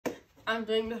I'm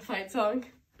doing the fight song.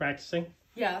 Practicing?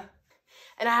 Yeah.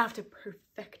 And I have to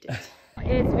perfect it.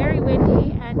 It's very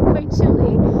windy and quite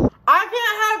chilly. I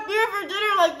can't have beer for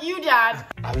dinner like you, Dad.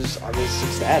 I'm just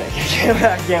ecstatic.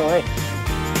 I can't wait.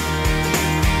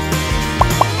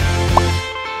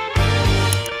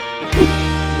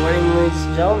 Good morning, ladies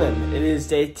and gentlemen. It is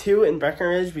day 2 in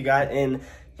Breckenridge. We got in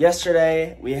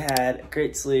yesterday. We had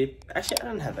great sleep. Actually, I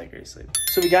didn't have that great sleep.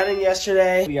 So we got in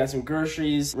yesterday. We got some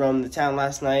groceries, roamed the town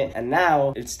last night, and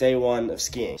now it's day 1 of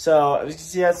skiing. So as you can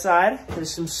see outside,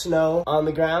 there's some snow on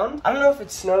the ground. I don't know if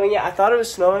it's snowing yet. I thought it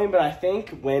was snowing, but I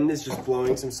think wind is just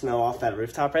blowing some snow off that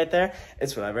rooftop right there.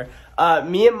 It's whatever.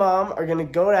 Me and Mom are gonna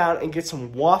go down and get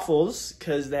some waffles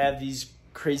because they have these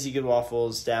crazy good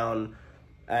waffles down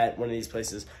at one of these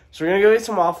places. So we're gonna go get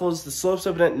some waffles. The slope's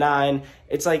open at 9.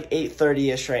 It's like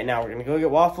 8:30-ish right now. We're gonna go get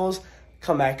waffles,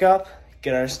 come back up,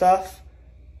 get our stuff,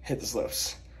 hit the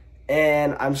slopes.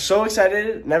 And I'm so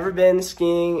excited. Never been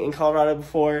skiing in Colorado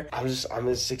before. I'm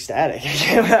just ecstatic.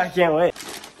 I can't wait.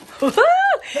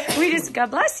 We just,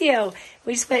 God bless you.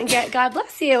 We just went and get, God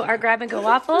bless you, our grab and go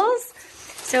waffles.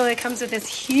 So it comes with this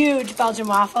huge Belgian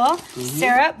waffle,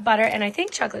 syrup, butter, and I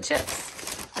think chocolate chips.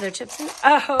 Are there chips in it?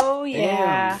 Oh,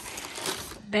 yeah.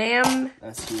 Bam.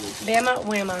 That's huge. Bama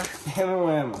whamma. Bama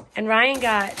whamma. And Ryan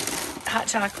got hot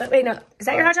chocolate. Wait, no. Is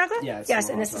that your hot chocolate? Yeah. Yes,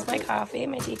 and this is my coffee,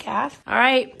 my decaf. All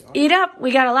right, eat up.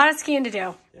 We got a lot of skiing to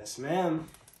do. Yes, ma'am.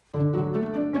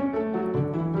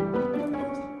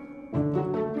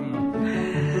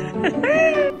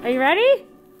 Are you ready?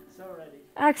 So ready.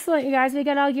 Excellent, you guys. We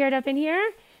got all geared up in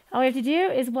here. All we have to do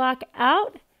is walk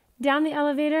out, down the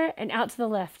elevator, and out to the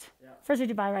lift. Yeah. First, we have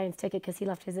to buy Ryan's ticket because he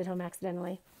left his at home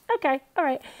accidentally. Okay, all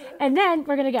right. And then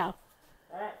we're going to go.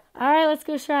 All right, let's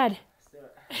go shred.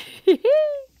 Okay,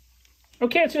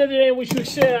 it's another day in which we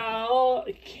excel.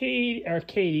 Katie.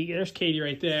 There's Katie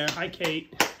right there. Hi,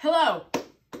 Kate. Hello.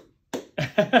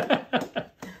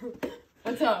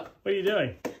 What's up? What are you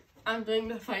doing? I'm doing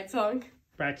the fight song.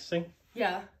 Practicing?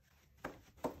 Yeah.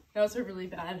 That was a really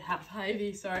bad half-high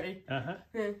V, sorry. Uh-huh.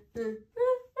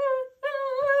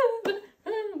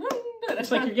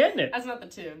 Looks like you're getting it. That's not the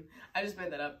tune. I just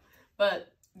made that up.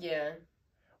 But, yeah.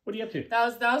 What are you up to?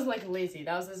 That was like lazy.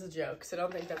 That was as a joke. So I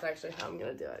don't think that's actually how I'm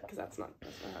going to do it. Because that's not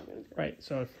how I'm going to do it. Right.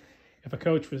 So if a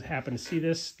coach was happen to see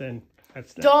this, then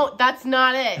that's not That's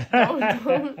not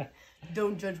it.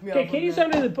 Don't judge me. Okay, Katie's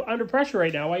under pressure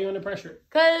right now. Why are you under pressure?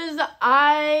 Because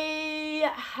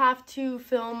I have to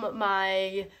film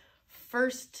my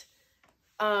first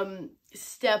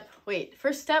step. Wait,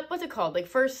 first step? What's it called? Like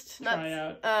first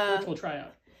Tryout. Virtual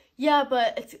tryout. Yeah,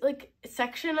 but it's like a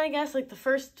section, I guess. Like the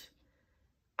first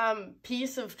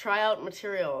piece of tryout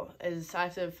material is I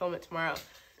have to film it tomorrow.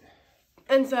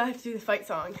 And so I have to do the fight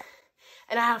song.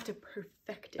 And I have to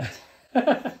perfect it.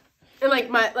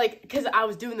 And because I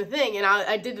was doing the thing and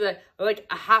I did like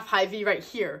a half high V right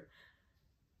here.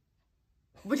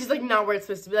 Which is like not where it's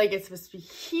supposed to be. Like it's supposed to be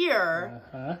here.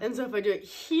 And so if I do it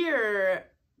here,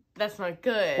 that's not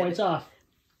good. Points off.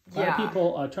 A lot of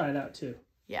people try it out too.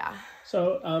 Yeah.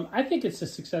 So I think it's a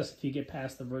success if you get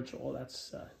past the virtual.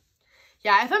 That's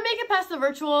yeah, if I make it past the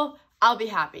virtual, I'll be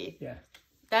happy. Yeah.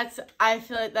 I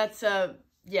feel like that's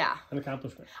yeah. An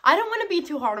accomplishment. I don't want to be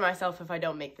too hard on myself if I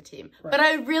don't make the team. Right. But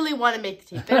I really want to make the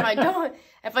team. But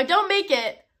if I don't make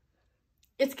it,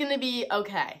 it's gonna be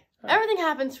okay. Right. Everything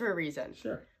happens for a reason.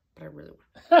 Sure. But I really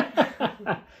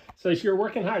want. So you're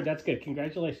working hard. That's good.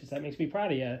 Congratulations. That makes me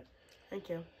proud of you. Thank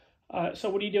you. So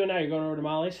what are you doing now? You're going over to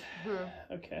Molly's?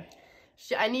 Mm-hmm. Okay.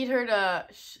 I need her to...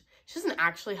 She doesn't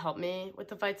actually help me with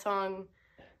the fight song.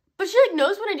 But she, like,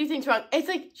 knows when I do things wrong. It's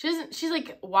like, she's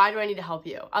like, why do I need to help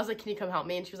you? I was like, can you come help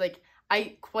me? And she was like,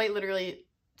 I quite literally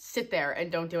sit there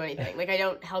and don't do anything. Like, I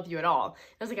don't help you at all.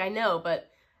 I was like, I know, but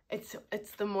it's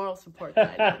the moral support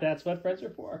that I need. That's what friends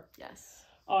are for. Yes.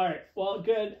 All right. Well,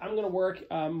 good. I'm going to work.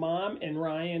 Mom and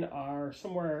Ryan are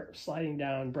somewhere sliding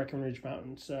down Breckenridge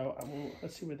Mountain. So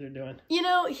let's see what they're doing. You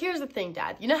know, here's the thing,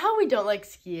 Dad. You know how we don't like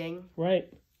skiing? Right.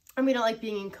 And we don't like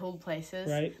being in cold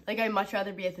places? Right. Like, I'd much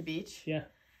rather be at the beach. Yeah.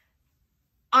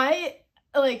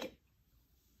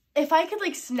 If I could,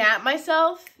 like, snap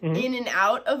myself in and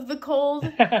out of the cold,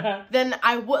 then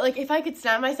I would, like, if I could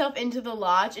snap myself into the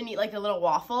lodge and eat, like, a little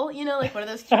waffle, you know, like one of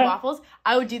those cute waffles,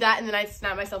 I would do that, and then I'd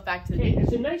snap myself back to the beach.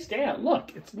 It's a nice day out.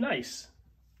 Look, it's nice.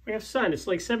 We have sun. It's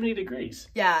like 70 degrees.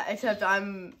 Yeah, except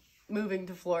I'm moving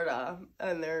to Florida,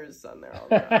 and there's sun there all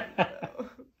the time.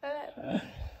 So.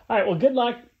 All right, well, good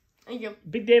luck. Thank you.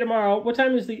 Big day tomorrow. What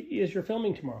time is your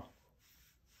filming tomorrow?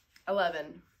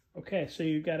 11. Okay, so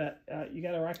you gotta rock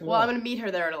and roll. Well, I'm gonna meet her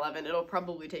there at 11. It'll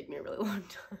probably take me a really long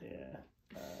time.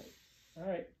 Yeah. All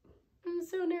right. I'm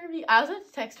so nervy. I also have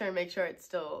to text her and make sure it's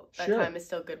still, that Sure. time is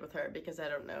still good with her because I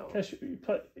don't know.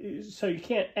 So you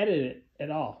can't edit it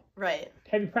at all. Right.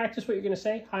 Have you practiced what you're going to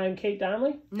say? Hi, I'm Kate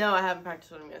Donnelly. No, I haven't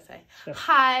practiced what I'm going to say. Sure.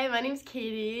 Hi, my name's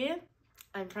Katie.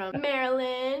 I'm from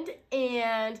Maryland,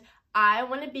 and I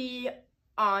want to be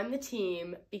on the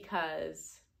team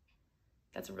because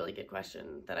that's a really good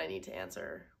question that I need to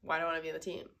answer. Why do I want to be on the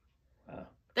team? Wow.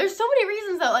 There's so many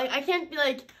reasons, though. Like, I can't be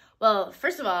like, well,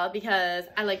 first of all, because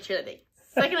I like cheerleading.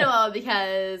 Second of all,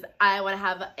 because I want to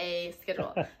have a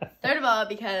schedule. Third of all,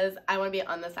 because I want to be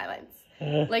on the sidelines.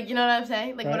 Like, you know what I'm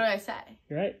saying? Like, Right. what do I say?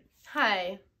 You're right.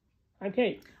 Hi. I'm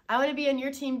Kate. I want to be on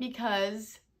your team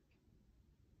because...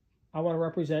 I want to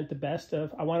represent the best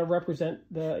of. I want to represent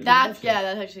the. That's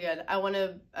actually good. I want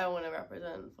to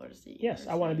represent Florida State. Yes,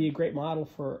 I want to be a great model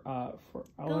for. I want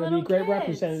to be little a great kids.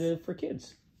 representative for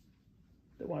kids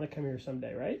that want to come here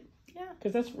someday, right? Yeah.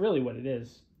 Because that's really what it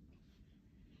is.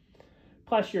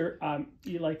 Plus, you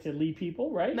like to lead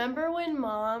people, right? Remember when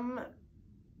Mom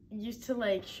used to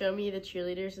like show me the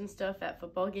cheerleaders and stuff at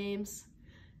football games?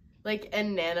 Like,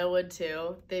 and Nana would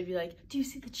too. They'd be like, "Do you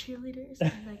see the cheerleaders?"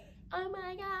 And I'm like, "Oh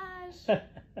my gosh!" So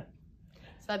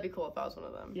that'd be cool if I was one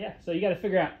of them. Yeah. So you got to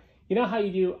figure out. You know how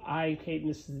you do? I'm Kate, and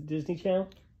this is the Disney Channel.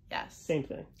 Yes. Same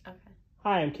thing. Okay.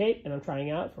 Hi, I'm Kate, and I'm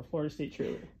trying out for Florida State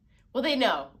cheerleading. Well, they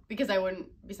know because I wouldn't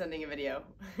be sending a video.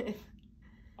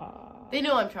 They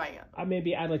know I'm trying out.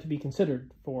 Maybe I'd like to be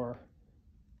considered for.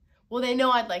 Well, they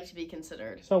know I'd like to be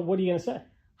considered. So what are you gonna say?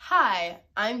 Hi,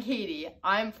 I'm Katie.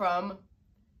 I'm from.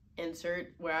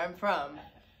 Insert where I'm from.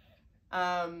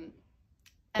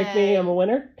 Pick me, I'm a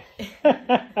winner.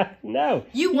 No.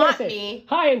 You want me.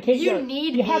 Hi, I'm Katie. You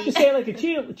need You me. have to say it like a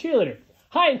cheerleader.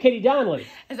 Hi, I'm Katie Donnelly.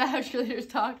 Is that how cheerleaders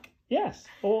talk? Yes.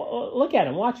 Well, look at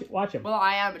him. Watch him. Well,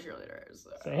 I am a cheerleader.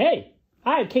 So. Say, hey,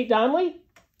 hi, I'm Kate Donnelly.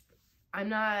 I'm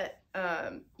not.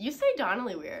 You say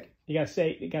Donnelly weird. You gotta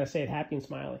say it happy and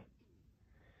smiley.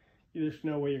 There's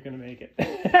no way you're gonna make it.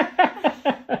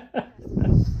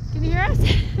 Can you hear us?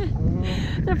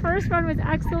 The first one was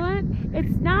excellent.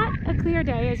 It's not a clear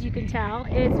day, as you can tell.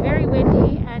 It's very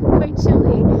windy and quite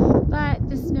chilly, but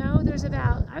the snow, there's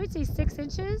about, I would say 6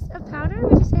 inches of powder,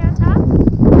 would you say, on top?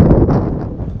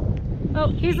 Oh,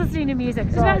 he's listening to music.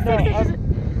 There's about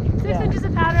 6 inches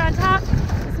of powder on top.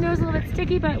 The snow's a little bit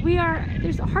sticky, but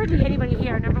there's hardly anybody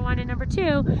here, number one, and number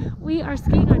two, we are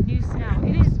skiing on new snow.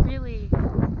 It is really,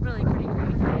 really pretty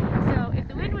great. So if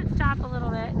the wind would stop a little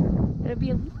bit, it would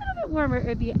be a little bit warmer, it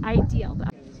would be ideal.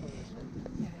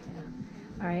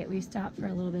 All right, we stopped for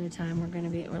a little bit of time.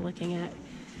 We're looking at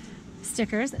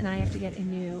stickers, and I have to get a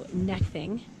new neck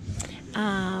thing.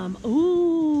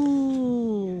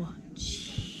 Ooh,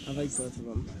 geez. I like both of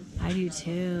them. I do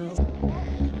too.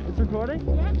 It's recording?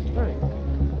 Yeah. All right.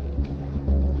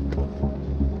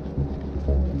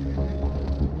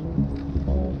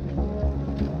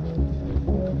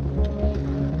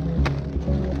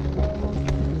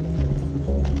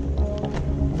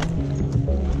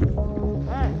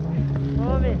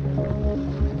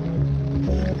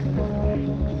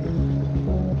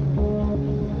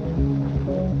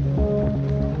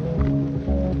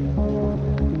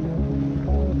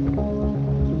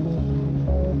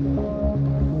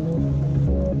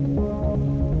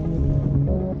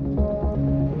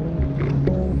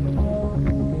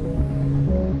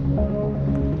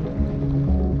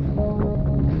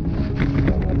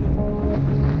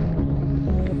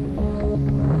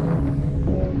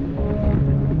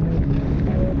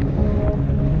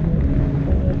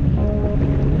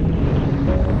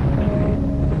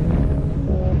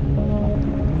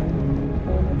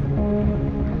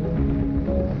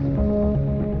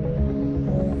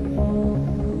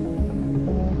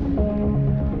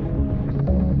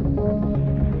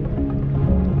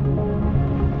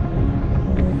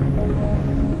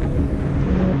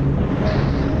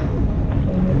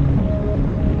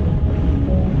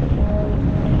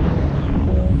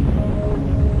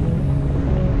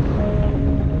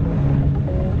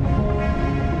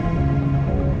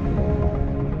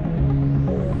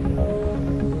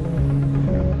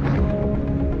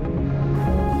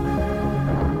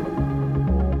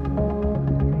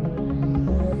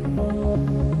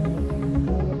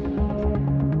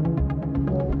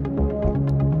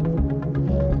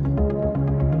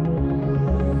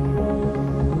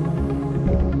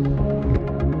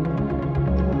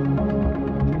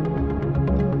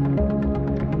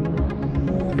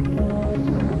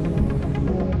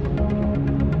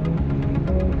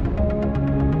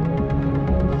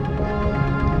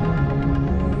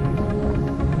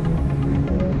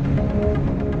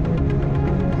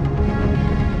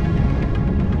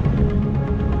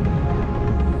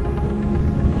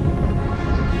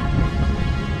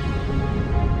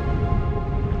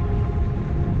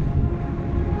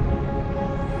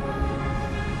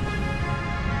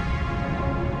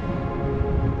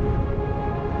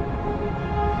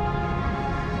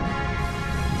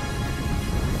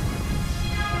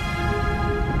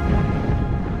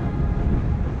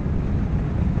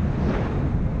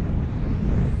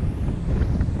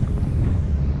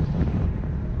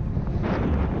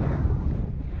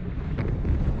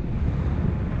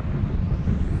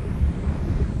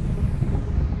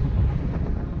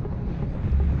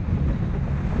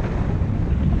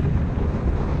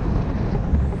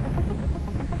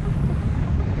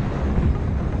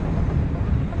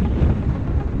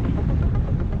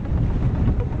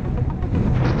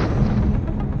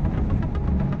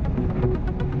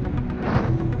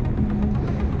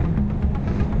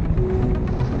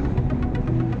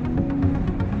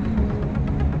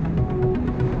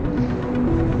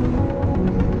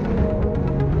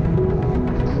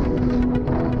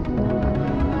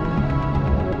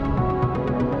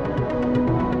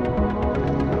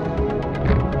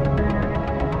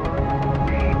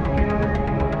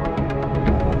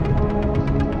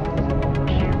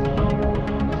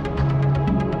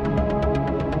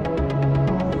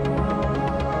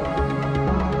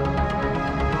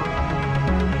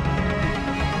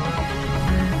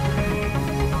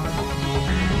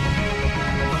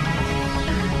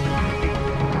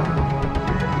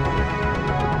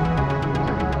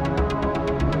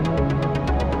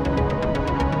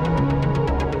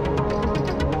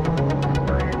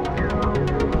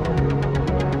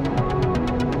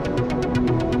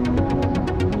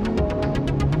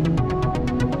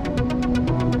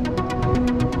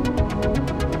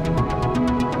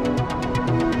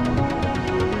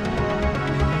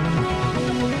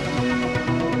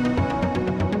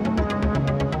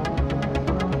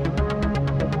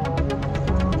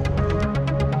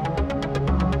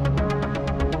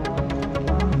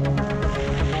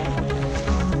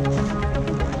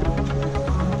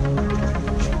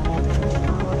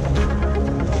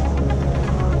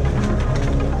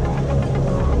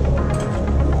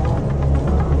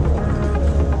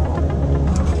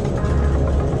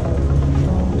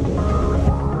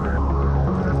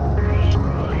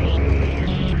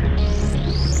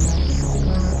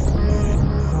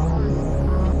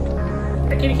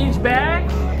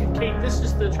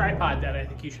 tripod that I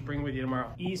think you should bring with you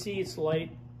tomorrow. Easy, it's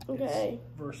light, Okay.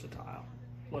 it's versatile.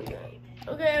 Look at it.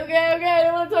 Okay. I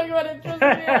don't want to talk about it. Trust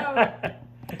me out.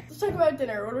 Let's talk about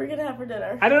dinner. What are we gonna have for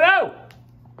dinner? I don't know.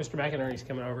 Mr. McInerney's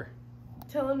coming over.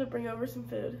 Tell him to bring over some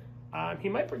food. He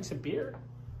might bring some beer.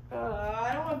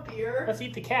 I don't want beer. Let's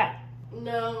eat the cat.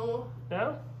 No.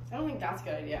 No? I don't think that's a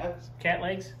good idea. Cat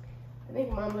legs? I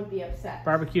think Mom would be upset.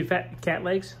 Barbecued cat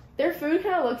legs? Their food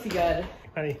kind of looks good.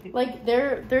 Honey. Like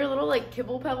their little like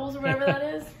kibble pebbles or whatever that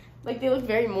is. Like they look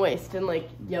very moist and like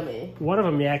yummy. One of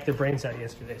them yacked their brains out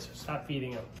yesterday, so stop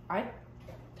feeding them. I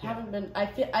haven't been. I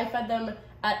fed them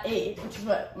at 8, which is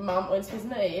what Mom always feeds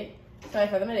them at 8. So I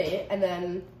fed them at 8, and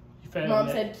then Mom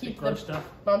said keep the stuff.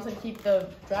 Mom said keep the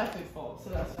dry food full.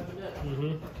 So that's what I'm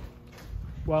doing.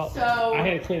 Well, so, I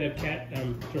had to clean up cat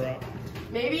throw up.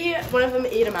 Maybe one of them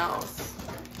ate a mouse.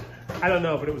 I don't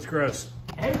know, but it was gross.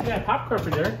 Hey, we got popcorn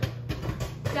for dinner.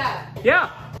 Dad.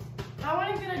 Yeah. I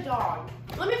want to get a dog.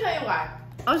 Let me tell you why.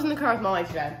 I was in the car with Molly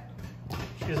today.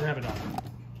 She doesn't have a dog.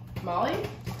 Molly?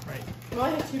 Right.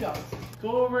 Molly has 2 dogs.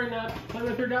 Go over and play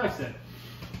with her dogs then.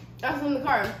 I was in the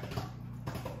car.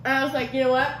 And I was like, you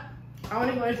know what? I want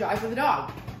to go on a drive with a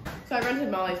dog. So I rented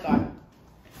Molly's dog,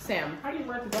 Sam. How do you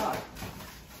rent a dog?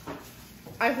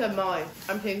 I said, Molly,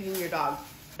 I'm taking your dog.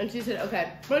 And she said,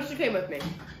 okay. But she came with me.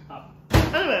 Oh.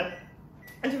 Anyway,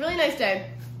 it's a really nice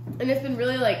day. And it's been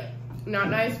really, like, not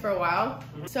nice for a while.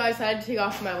 So I decided to take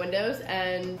off my windows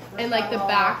and like, the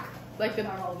back. Like, the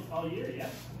all year, yeah?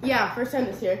 Yeah, first time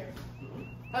this year.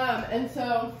 And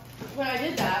so when I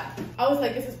did that, I was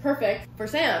like, this is perfect for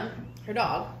Sam, her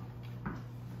dog.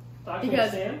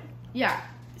 Because Sam? Yeah,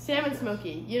 Sam and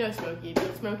Smokey. You know Smokey,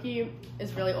 but Smokey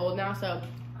is really old now, so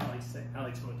I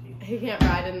like Smokey. he can't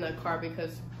ride in the car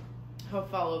because he'll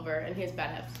fall over and he has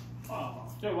bad hips. Oh,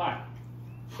 so why?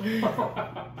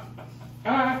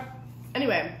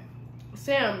 Anyway,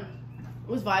 Sam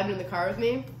was vibing in the car with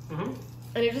me,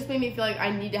 and it just made me feel like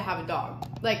I need to have a dog.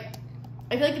 Like,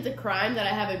 I feel like it's a crime that I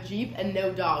have a Jeep and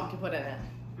no dog to put in it.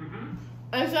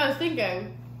 And so I was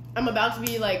thinking, I'm about to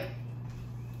be like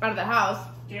out of the house.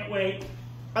 Can't wait.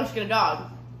 I'll just get a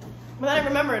dog. But then I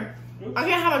remembered, I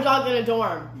can't have a dog in a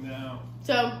dorm. No.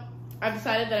 So I've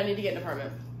decided that I need to get an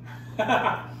apartment.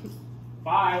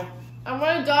 Bye. I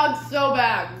want a dog so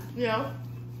bad, you know?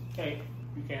 Okay,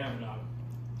 you can't have a dog.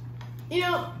 You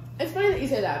know, it's funny that you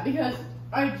say that because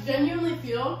I genuinely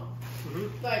feel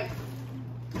like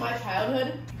my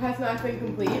childhood has not been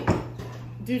complete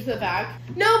due to the fact.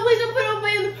 No, please don't put Old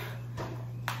Bay in the...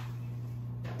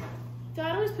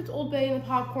 Dad always puts Old Bay in the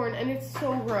popcorn and it's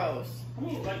so gross. I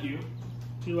mean, let you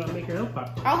to make your own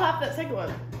popcorn. I'll have that second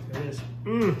one. There it is.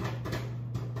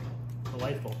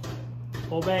 Delightful.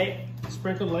 Old Bay,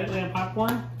 sprinkled lightly on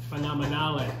popcorn.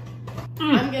 Phenomenale.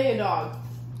 I'm getting a dog.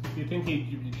 You think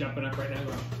you'd be jumping up right now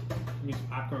going, give me some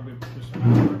popcorn, give me some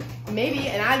popcorn. Maybe,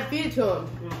 and I'd feed it to him.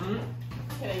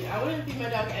 Kidding. I wouldn't feed my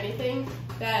dog anything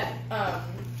that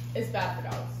is bad for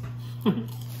dogs.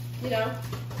 You know?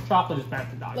 Chocolate is bad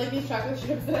for dogs. Like these chocolate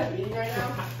chips that I'm eating right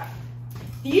now.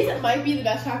 These might be the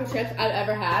best chocolate chips I've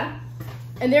ever had.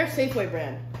 And they're Safeway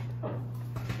brand.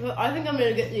 Well, I think I'm going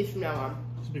to get these from now on.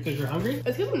 Is it because you're hungry?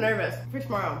 It's because I'm nervous for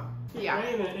tomorrow. Yeah. I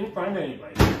ain't in front of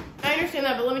anybody. I understand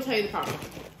that, but let me tell you the problem.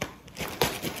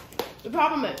 The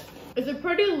problem is, it's a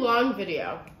pretty long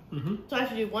video. So I have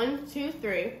to do 1, 2,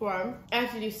 3, 4. I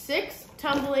have to do 6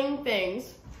 tumbling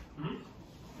things.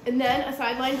 And then a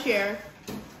sideline chair.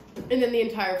 And then the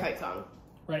entire fight song.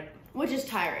 Right. Which is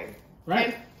tiring. Right.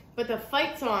 Okay? But the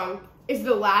fight song is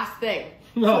the last thing.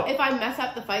 No. So if I mess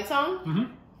up the fight song,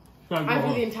 I have to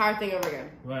do the entire thing over again.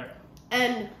 Right.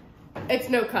 And it's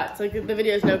no cuts. Like, the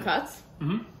video is no cuts.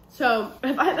 So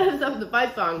if I mess up the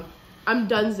fight song, I'm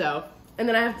donezo. And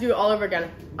then I have to do it all over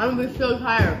again. I'm going to be so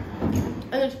tired.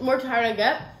 And the more tired I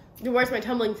get, the worse my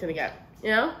tumbling's going to get.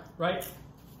 You know? Right.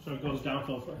 So it goes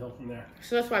downhill from there.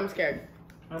 So that's why I'm scared.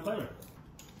 I don't blame you.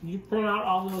 Did you print out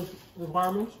all those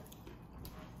requirements?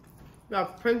 No,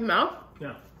 print them out?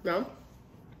 Yeah. No.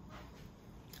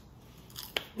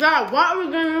 Dad, what are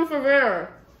we going to do for dinner?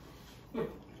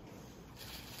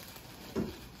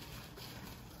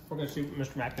 We're going to see what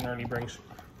Mr. McInerney brings.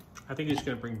 I think he's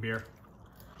going to bring beer.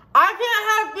 I can't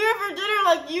have beer for dinner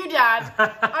like you, Dad.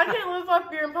 I can't live off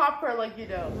beer and popcorn like you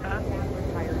do.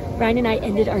 Ryan and I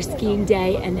ended our skiing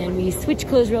day and then we switched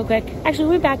clothes real quick. Actually,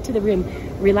 we went back to the room,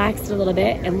 relaxed a little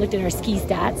bit and looked at our ski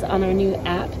stats on our new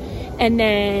app. And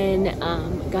then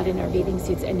got in our bathing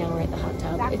suits and now we're at the hot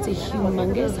tub. It's a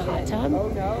humongous hot tub.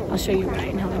 I'll show you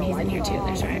Ryan. Hold on, he's in here too.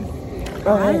 There's Ryan.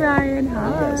 Oh, hi, Ryan.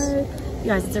 Hi. Yes. You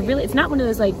guys, it's not one of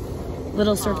those like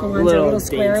little circle ones or little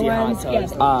square dainty hot ones.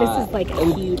 tubs. Yeah, this is like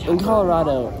a huge. In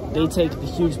Colorado, they take the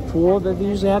huge pool that they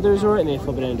usually have at the resort and they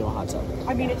flip it into a hot tub.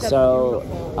 I mean, it's so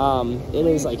it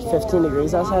is like 15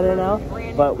 degrees outside right now,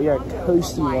 but we are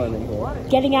toasty warm in here.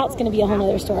 Getting out's going to be a whole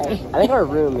other story. I think our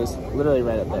room is literally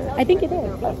right up there. I think it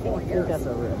is. I think that's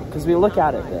our room because we look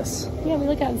out at this. Yeah, we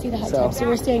look out and see the hot tub, so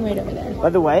we're staying right over there. By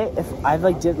the way, if I've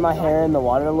like dipped my hair in the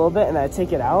water a little bit and I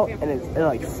take it out and it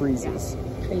like freezes.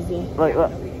 Crazy. Like,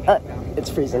 look, it's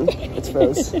freezing. It's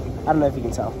froze. I don't know if you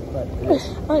can tell, but it is.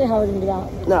 I don't know how we're going to get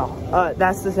out. No,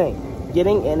 that's the thing.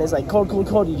 Getting in is like cold, cold,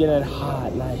 cold. You get in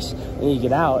hot, nice. And you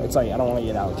get out, it's like, I don't want to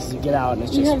get out because you get out and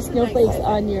it's just... You have snowflakes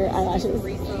on your eyelashes.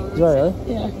 Do I really?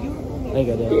 Yeah. I think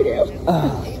I do. You do.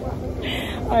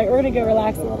 All right, we're going to go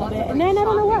relax a little bit. And then I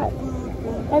don't know what.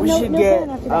 I have no plan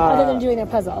after that, other than doing a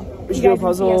puzzle. We should do a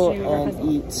puzzle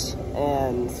and eat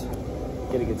and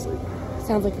get a good sleep.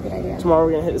 Sounds like a good idea. Tomorrow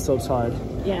we're going to hit the slopes hard.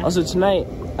 Yeah. Also tonight,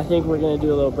 I think we're going to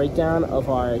do a little breakdown of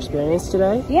our experience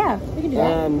today. Yeah, we can do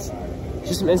that. And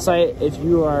just some insight if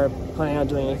you are planning on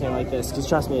doing anything like this, because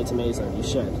trust me, it's amazing. You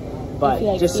should. But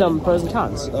like just some pros and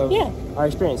cons of our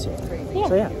experience here. Yeah.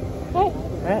 So yeah. All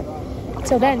right.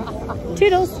 So then,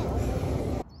 toodles.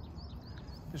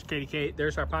 There's Katie Kate.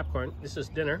 There's our popcorn. This is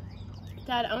dinner.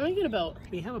 Dad, I want to get a boat.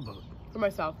 We have a boat. For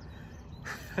myself.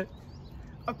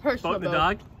 A personal Boat and a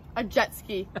dog? A jet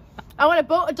ski. I want a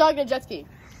boat, a dog, and a jet ski.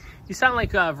 You sound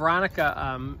like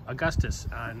Veronica Augustus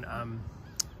on...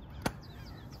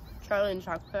 Charlie and the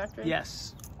Chocolate Factory?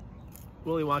 Yes.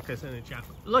 Willy Wonka's in the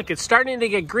chocolate. Look, it's starting to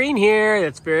get green here.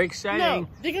 That's very exciting. No,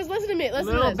 because listen to me. Listen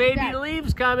to Little this. baby Dad.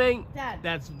 leaves coming. Dad.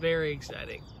 That's very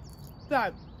exciting.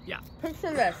 Dad. Yeah.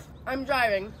 Picture this. I'm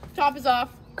driving. Top is off.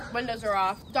 Windows are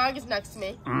off. Dog is next to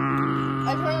me.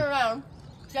 I turn around.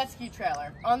 Jet ski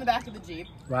trailer on the back of the Jeep.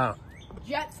 Wow.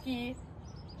 Jet ski.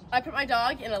 I put my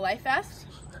dog in a life vest.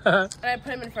 And I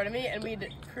put him in front of me, and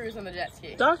we'd cruise on the jet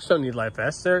ski. Dogs don't need life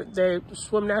vests. They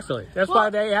swim naturally. That's why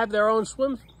they have their own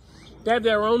swim. They have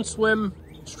their own swim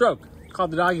stroke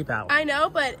called the doggy paddle. I know,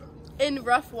 but in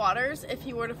rough waters, if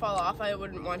he were to fall off, I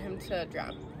wouldn't want him to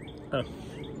drown. Oh.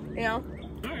 You know?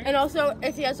 And also,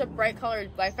 if he has a bright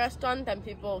colored life vest on, then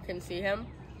people can see him.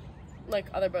 Like,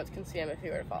 other boats can see him if he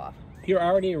were to fall off. You're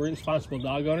already a responsible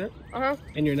dog owner,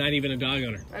 and you're not even a dog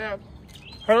owner. I know.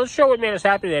 All right, let's show what made us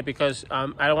happy today, because I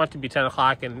don't want it to be 10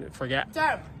 o'clock and forget.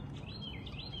 Dad,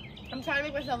 I'm trying to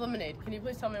make myself lemonade. Can you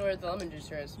please tell me where the lemon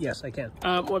juicer is? Yes, I can.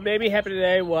 What made me happy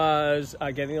today was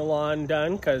getting the lawn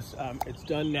done, because it's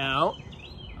done now.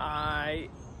 I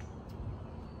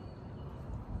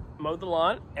mowed the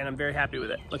lawn, and I'm very happy with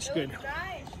it. Looks good.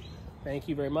 Nice. Thank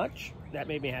you very much. That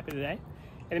made me happy today.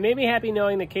 And it made me happy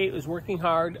knowing that Kate was working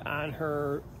hard on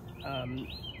her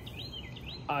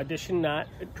audition, not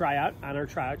tryout, on her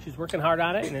tryout. She's working hard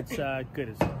on it, and it's good.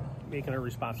 It's making her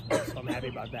responsible, so I'm happy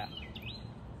about that.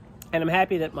 And I'm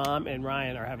happy that Mom and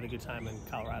Ryan are having a good time in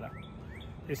Colorado.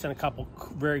 They sent a couple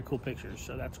very cool pictures,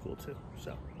 so that's cool too.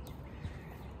 So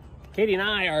Katie and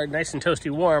I are nice and toasty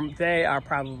warm. They are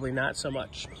probably not so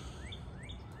much.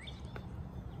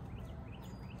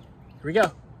 Here we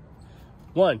go.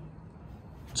 1,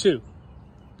 2,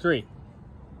 3,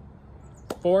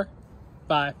 4,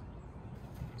 5,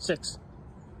 6,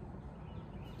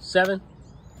 7,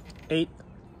 8,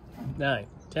 9,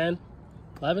 10,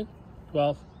 11,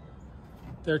 12,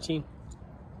 13,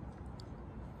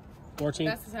 14.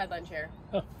 That's his headline chair.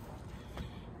 Oh.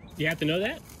 You have to know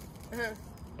that?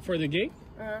 For the gig?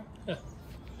 Huh.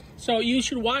 So you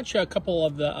should watch a couple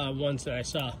of the ones that I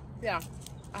saw. Yeah,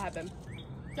 I have them.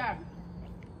 Dad,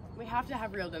 we have to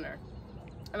have real dinner.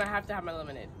 And I have to have my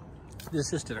lemonade.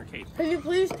 This is dinner, Kate. Can you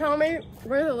please tell me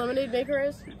where the lemonade maker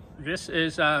is? This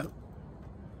is, that's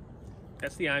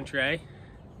the entree.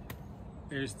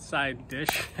 There's the side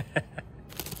dish.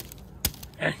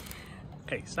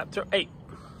 Hey, stop throwing. Hey.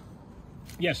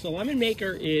 Yes, the lemon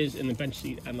maker is in the bench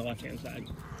seat on the left-hand side.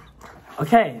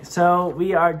 Okay, so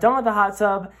we are done with the hot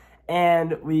tub,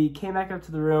 and we came back up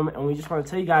to the room, and we just want to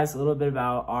tell you guys a little bit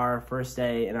about our first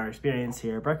day and our experience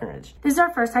here at Breckenridge. This is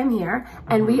our first time here,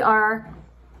 and we are,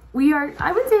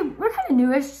 I would say, we're kind of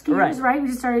newish skiers, right? We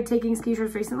just started taking ski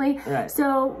trips recently. Right.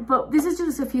 So, but this is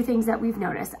just a few things that we've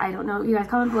noticed. I don't know, you guys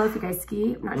comment below if you guys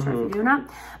ski. I'm not sure if you do or not.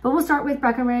 But we'll start with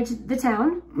Breckenridge, the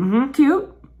town.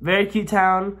 Cute. Very cute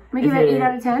town. Maybe about 8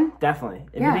 out of 10. Definitely.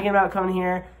 If you're thinking about coming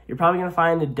here, you're probably going to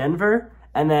find a Denver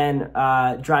and then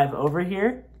drive over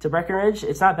here to Breckenridge.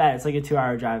 It's not bad. It's like a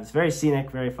 2-hour drive. It's very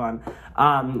scenic, very fun.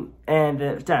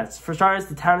 For starters,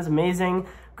 the town is amazing.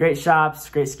 great shops,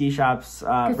 great ski shops,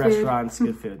 restaurants,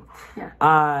 good food. Yeah.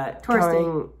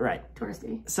 Touristy. Right.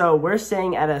 Touristy. So we're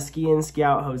staying at a ski in, ski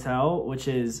out hotel, which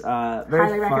is very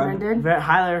highly fun. recommended.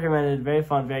 Highly recommended. Very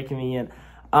fun. Very convenient.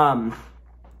 One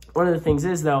of the things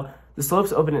is though, the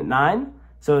slopes open at 9,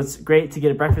 so it's great to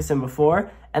get a breakfast in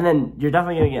before, and then you're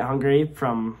definitely gonna get hungry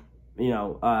from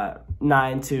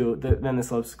 9 to then the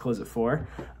slopes close at 4.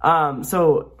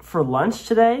 So for lunch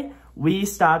today, we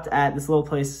stopped at this little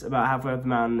place about halfway up the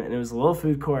mountain, and it was a little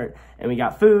food court, and we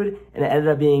got food, and it ended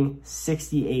up being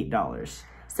 $68.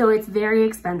 So it's very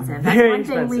expensive. That's one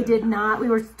thing we did not. We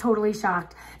were totally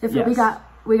shocked. The food we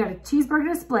got a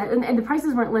cheeseburger to split, and the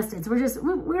prices weren't listed. So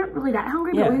we weren't really that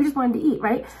hungry, but we just wanted to eat,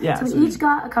 right? Yeah. So we each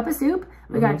got a cup of soup.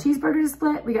 We got a cheeseburger to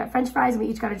split. We got French fries, and we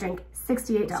each got a drink.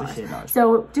 $68.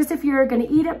 So just if you're going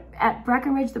to eat at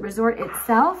Breckenridge, the resort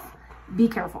itself, be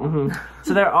careful.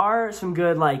 So there are some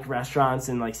good like restaurants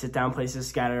and like sit down places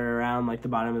scattered around like the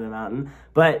bottom of the mountain.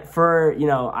 But for,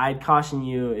 I'd caution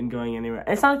you in going anywhere.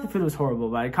 It's not like the food was horrible,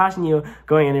 but I'd caution you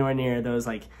going anywhere near those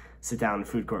like sit down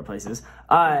food court places.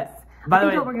 By the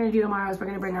way, what we're going to do tomorrow is we're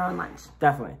going to bring our own lunch.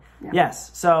 Definitely. Yeah.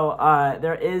 Yes. So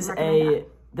there is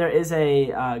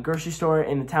a grocery store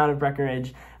in the town of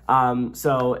Breckenridge.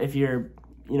 So if you're,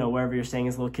 wherever you're staying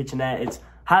is a little kitchenette, it's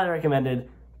highly recommended.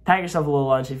 Pack yourself a little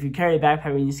lunch. If you carry a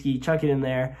backpack when you ski, chuck it in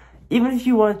there. Even if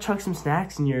you want to chuck some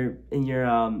snacks in your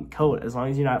coat, as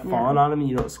long as you're not falling on them and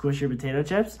you don't squish your potato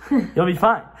chips, you'll be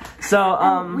fine.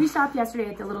 So we shopped yesterday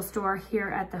at the little store here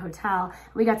at the hotel.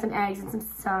 We got some eggs and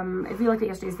some if you looked at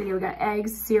yesterday's video, we got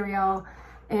eggs, cereal,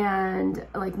 and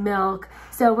like milk.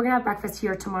 So we're gonna have breakfast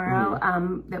here tomorrow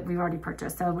that we've already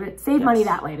purchased. So we saved money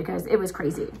that way because it was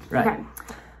crazy. Right. Okay.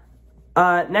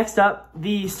 Next up,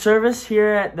 the service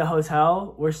here at the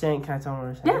hotel. We're staying. Can I tell them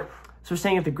where we're staying? Yeah. So we're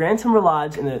staying at the Grand Timber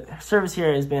Lodge, and the service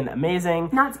here has been amazing.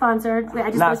 Not sponsored. I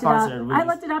just Not looked sponsored. it up. I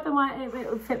looked it up and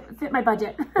it fit my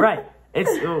budget. Right.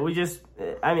 It's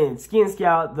ski and ski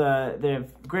out. They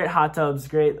have great hot tubs.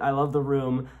 Great. I love the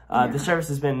room. The service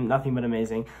has been nothing but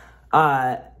amazing.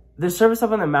 The service up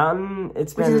on the mountain,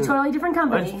 which is a totally different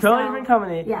company. It's a totally different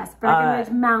company. Yes, Breckenridge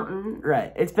Mountain.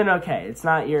 Right. It's been okay. It's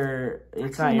not your.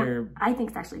 I think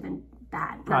it's actually been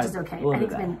bad. Not just okay. I think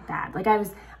it's been bad. Like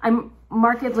I'm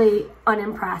markedly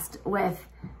unimpressed with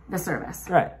the service.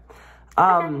 Right.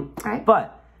 Right.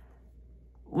 But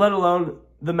let alone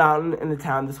the mountain and the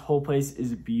town, this whole place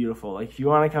is beautiful. Like if you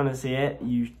want to come to see it,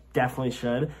 you definitely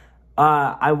should.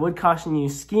 I would caution you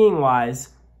skiing wise.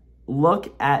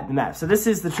 Look at the map. So this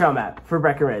is the trail map for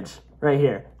Breckenridge right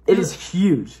here. It is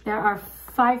huge. There are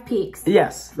 5 peaks.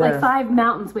 Yes. Like 5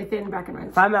 mountains within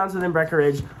Breckenridge. 5 mountains within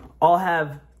Breckenridge. All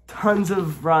have tons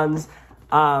of runs.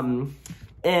 And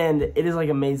it is like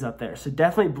a maze up there. So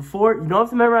definitely before, you don't have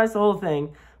to memorize the whole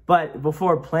thing, but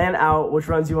before, plan out which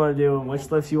runs you want to do and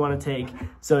which lifts you want to take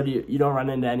so you don't run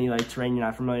into any like terrain you're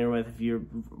not familiar with. If you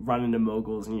run into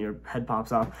moguls and your head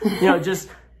pops off, just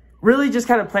really just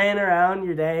kind of plan around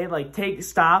your day. Like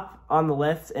stop on the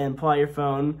lift and pull out your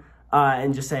phone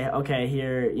and just say, okay,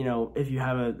 here, if you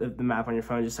have the map on your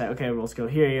phone, just say, okay, well, let's go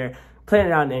here. Plan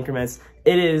it out in increments.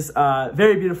 It is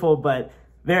very beautiful, but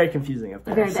very confusing up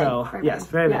there. Very big.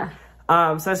 Very big.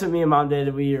 So that's what me and Mom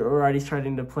did. We are already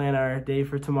starting to plan our day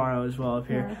for tomorrow as well up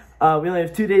here. Yes. We only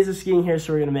have 2 days of skiing here,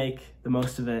 so we're going to make the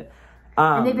most of it.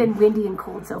 And they've been windy and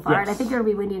cold so far, yes. and I think they're going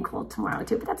to be windy and cold tomorrow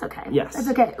too, but that's okay. Yes. That's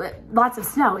okay. Lots of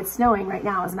snow. It's snowing right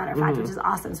now, as a matter of fact, which is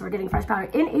awesome. So we're getting fresh powder.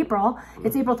 In April,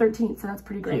 it's April 13th, so that's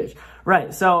pretty great. Huge.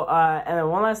 Right. So, and then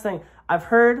one last thing. I've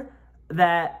heard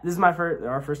that, this is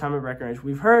our first time at Breckenridge,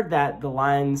 we've heard that the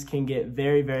lines can get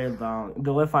very, very long.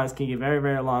 The lift lines can get very,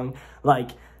 very long,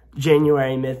 like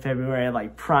January, mid-February,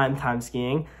 like prime time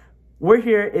skiing. We're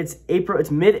here, it's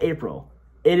mid-April.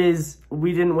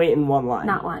 We didn't wait in one line.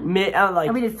 Not one.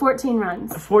 And we did 14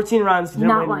 runs. 14 runs, didn't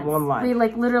Not wait in one line. We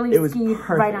literally skied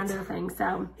right onto the thing,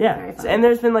 so yeah. And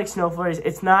there's been like snow flurries.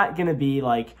 It's not going to be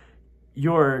like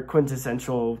your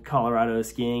quintessential Colorado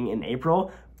skiing in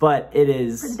April, but it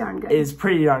is pretty darn good. It is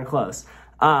pretty darn close.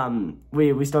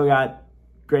 We still got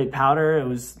great powder.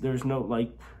 There's no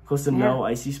like close to no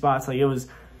icy spots. Like it was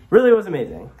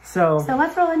amazing. So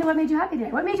let's roll into what made you happy today.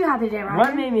 What made you happy today, Ryan?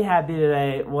 What made me happy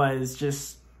today was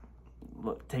just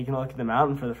taking a look at the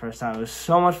mountain for the first time. It was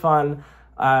so much fun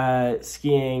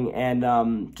skiing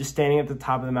and just standing at the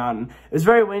top of the mountain. It was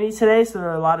very windy today, so there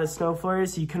were a lot of snow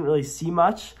flurries, so you couldn't really see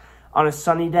much. On a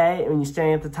sunny day, when you're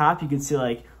standing at the top, you could see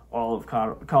like all of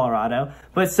Colorado.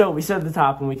 But still, we stood at the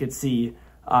top and we could see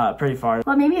pretty far.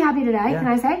 What made me happy today, can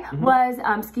I say, was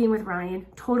skiing with Ryan.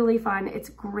 Totally fun. It's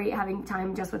great having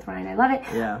time just with Ryan. I love it.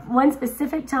 Yeah. One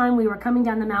specific time we were coming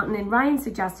down the mountain and Ryan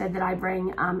suggested that I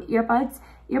bring earbuds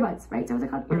earbuds, right? Is that what they're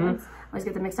called? Earbuds. I always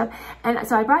get them mixed up. And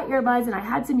so I brought earbuds and I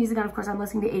had some music on. Of course, I'm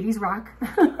listening to 80s rock.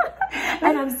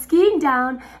 And I'm skiing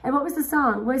down. And what was the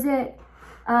song? Was it?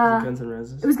 Guns N'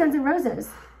 Roses? It was Guns N' Roses.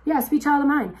 Yeah, Sweet Child of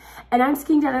Mine. And I'm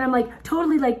skiing down and I'm like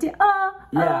totally like,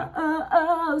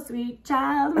 sweet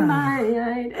child of mine.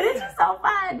 And it's just so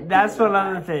fun. That's one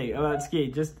other thing about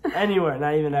skiing. Just anywhere,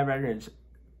 not even at Breckenridge.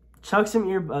 Chuck some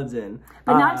earbuds in.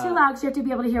 But not too loud because you have to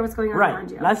be able to hear what's going on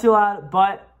around you. Not too loud,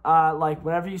 but like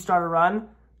whenever you start a run,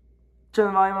 turn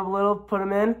the volume up a little, put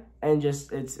them in, and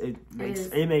just it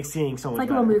makes skiing so much better. It's like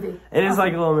a little movie. It is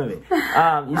like a little movie.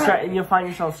 And you'll find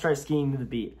yourself start skiing to the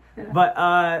beat. Yeah.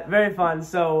 But very fun.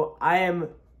 So I am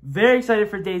very excited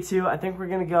for day 2. I think we're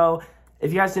gonna go.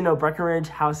 If you guys didn't know, Breckenridge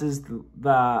houses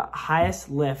the highest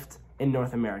lift in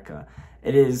North America.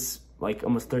 It is like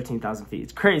almost 13,000 feet.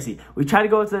 It's crazy. We tried to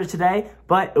go up there today,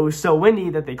 but it was so windy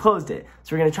that they closed it.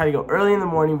 So we're gonna try to go early in the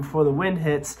morning before the wind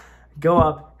hits, go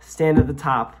up, stand at the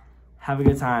top, have a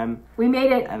good time. We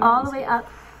made it all the way up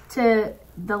to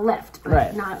the lift,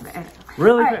 but not up there.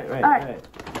 Really great, right.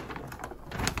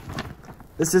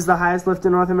 This is the highest lift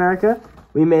in North America.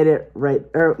 We made it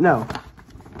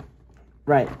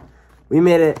We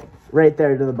made it right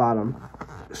there to the bottom.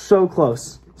 So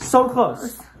close. So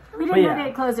close. We didn't know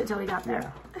they closed it till we got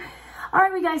there. All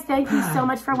right, you guys, thank you so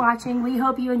much for watching. We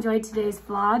hope you enjoyed today's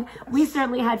vlog. We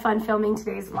certainly had fun filming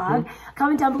today's vlog.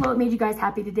 Comment down below what made you guys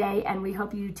happy today, and we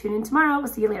hope you tune in tomorrow. We'll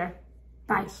see you later.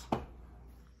 Bye.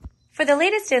 For the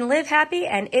latest in Live Happy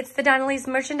and It's the Donnellys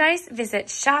merchandise, visit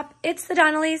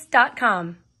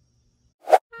shopitsthedonnellys.com.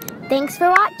 Thanks for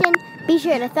watching. Be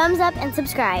sure to thumbs up and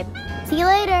subscribe. See you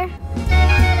later.